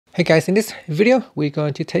Hey guys, in this video we're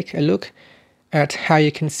going to take a look at how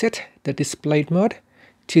you can set the display mode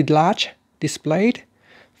to large displayed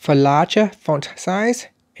for larger font size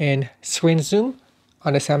and screen zoom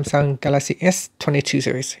on the Samsung Galaxy S22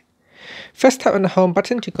 series. First, tap on the home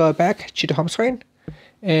button to go back to the home screen,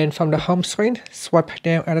 and from the home screen swipe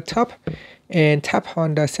down at the top and tap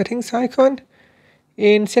on the settings icon.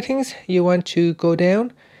 In settings, you want to go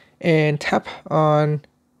down and tap on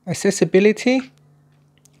accessibility.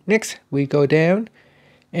 Next, we go down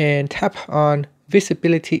and tap on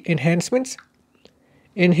visibility enhancements.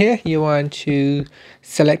 In here, you want to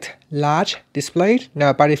select large displayed.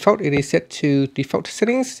 Now, by default, it is set to default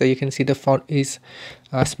settings, so you can see the font is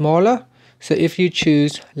smaller. So if you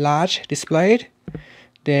choose large displayed,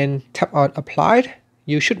 then tap on applied.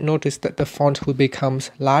 You should notice that the font will become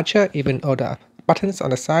larger, even though the buttons on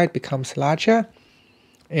the side becomes larger.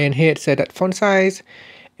 And here it said that font size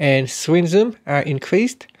and screen zoom are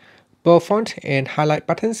increased. Bold font and highlight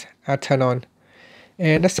buttons are turned on.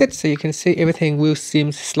 And that's it. So you can see everything will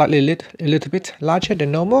seem slightly a little bit larger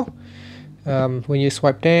than normal. When you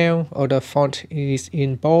swipe down, or the font is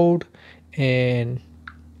in bold and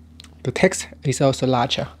the text is also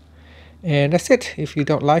larger. And that's it. If you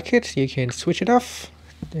don't like it, you can switch it off,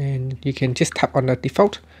 and you can just tap on the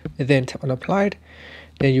default and then tap on applied.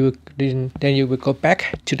 Then you will go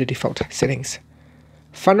back to the default settings.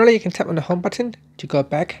 Finally, you can tap on the home button to go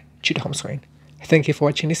back to the home screen. Thank you for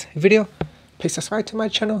watching this video. Please subscribe to my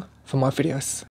channel for more videos.